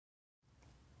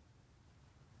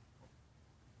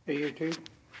Hey YouTube, it's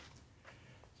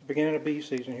the beginning of bee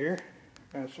season here,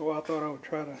 and so I thought I would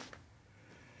try to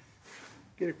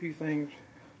get a few things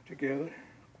together,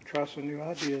 try some new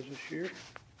ideas this year.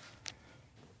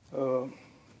 I'll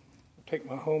take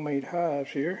my homemade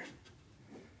hives here.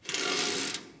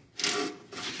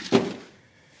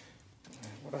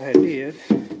 What I did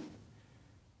is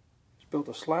built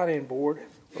a slide-in board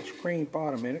with a screen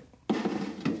bottom in it,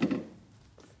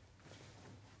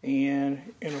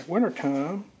 and in the winter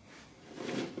time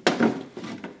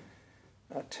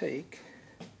I take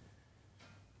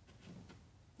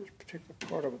this particular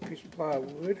part of a piece of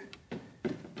plywood,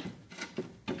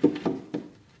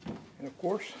 and of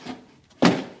course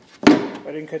I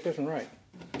didn't cut this one right,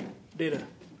 did I?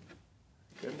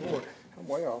 Good Lord, I'm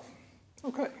way off.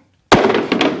 Okay,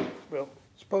 well,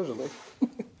 supposedly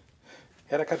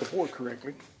had I cut the board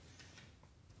correctly,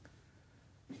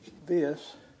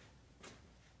 this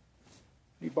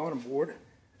the bottom board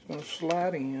is going to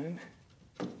slide in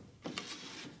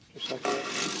just like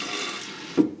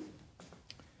that.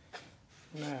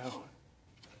 Now,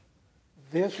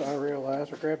 this I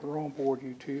realized I grabbed the wrong board,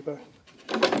 YouTube.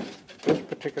 This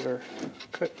particular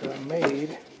cut that I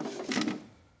made,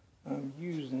 I'm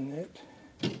using it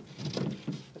as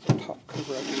a top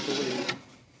cover, I do believe,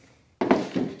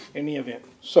 in the event.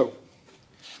 So,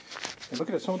 and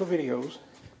looking at some of the videos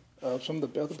of some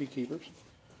of the other beekeepers,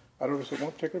 I noticed that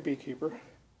one particular beekeeper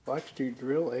likes to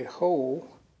drill a hole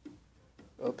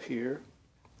up here,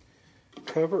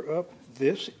 cover up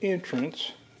this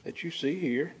entrance that you see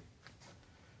here.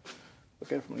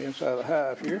 Look at it from the inside of the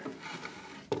hive here.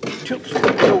 Tilt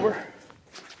it over.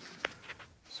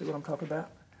 See what I'm talking about?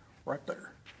 Right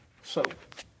there. So,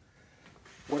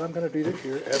 what I'm going to do this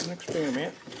year as an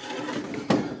experiment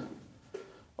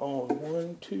on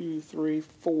 1, 2, 3,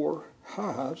 4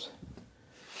 hives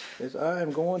is I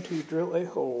am going to drill a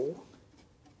hole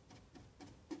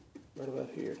right about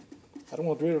here. I don't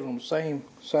want to drill it on the same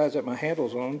size that my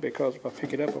handle's on, because if I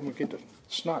pick it up, I'm going to get the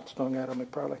snot stung out of me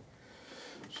probably.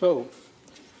 So,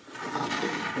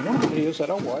 in one of the videos that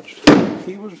I watched,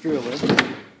 he was drilling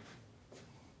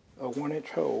a 1-inch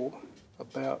hole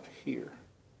about here.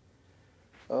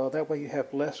 That way you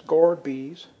have less guard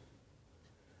bees.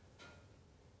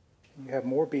 You have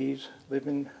more bees live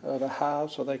in the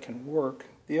hive so they can work.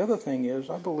 The other thing is,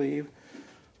 I believe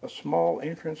a small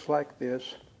entrance like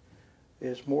this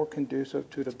is more conducive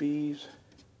to the bees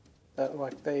that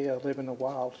they live in the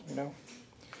wild, you know.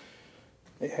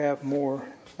 They have more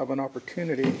of an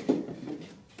opportunity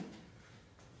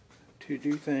to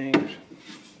do things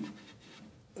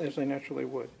as they naturally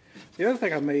would. The other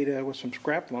thing I made was some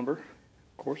scrap lumber.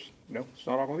 Of course, you know, it's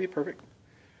not all going to be perfect,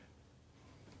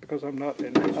 because I'm not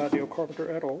an ideal carpenter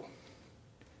at all,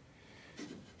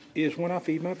 is when I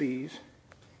feed my bees,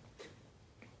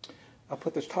 I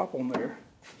put this top on there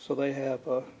so they have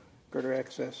greater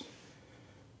access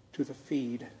to the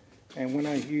feed. And when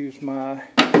I use my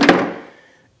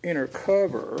inner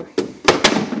cover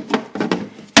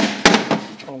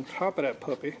on top of that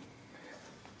puppy,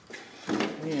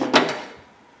 and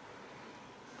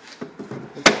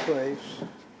we place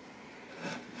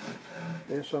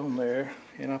this on there,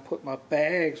 and I put my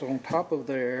bags on top of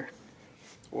there,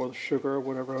 or the sugar or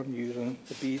whatever I'm using.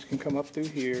 The bees can come up through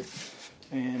here,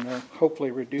 and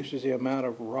hopefully reduces the amount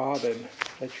of robbing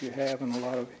that you have in a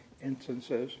lot of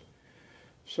instances.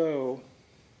 So,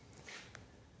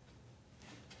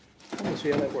 let's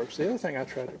see how that works. The other thing I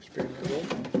try to experiment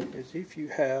with is if you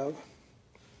have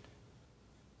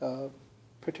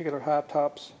particular hive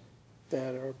tops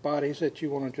that are bodies that you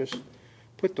want to just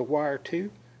put the wire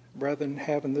to, rather than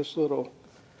having this little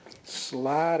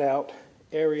slide out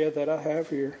area that I have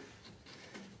here.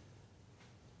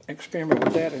 Experiment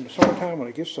with that in the summertime when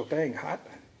it gets so dang hot.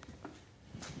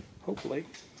 Hopefully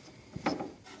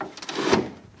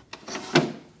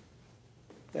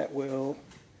that will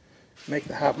make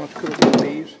the hive much cooler for the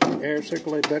bees, air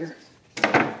circulate better,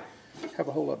 have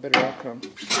a whole lot better outcome.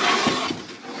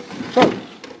 So,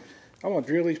 I'm going to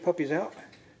drill these puppies out,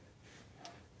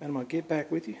 and I'm going to get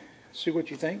back with you, see what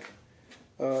you think.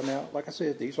 Now, like I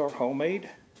said, these are homemade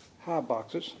hive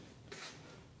boxes,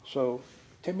 so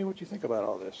tell me what you think about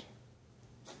all this.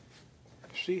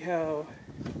 See how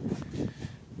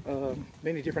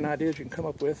many different ideas you can come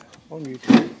up with on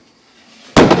YouTube.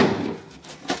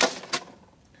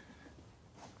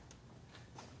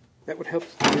 That would help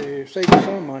to save you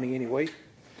some money anyway.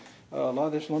 A lot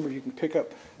of this lumber you can pick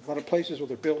up a lot of places where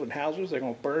they're building houses. They're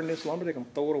going to burn this lumber, they're going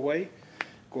to throw it away.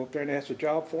 Go up there and ask a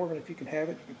job for them, and if you can have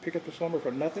it, you can pick up this lumber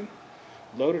for nothing,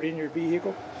 load it in your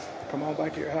vehicle, come on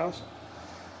back to your house,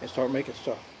 and start making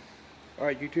stuff.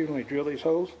 Alright YouTube, let me drill these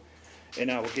holes,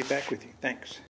 and I will get back with you. Thanks.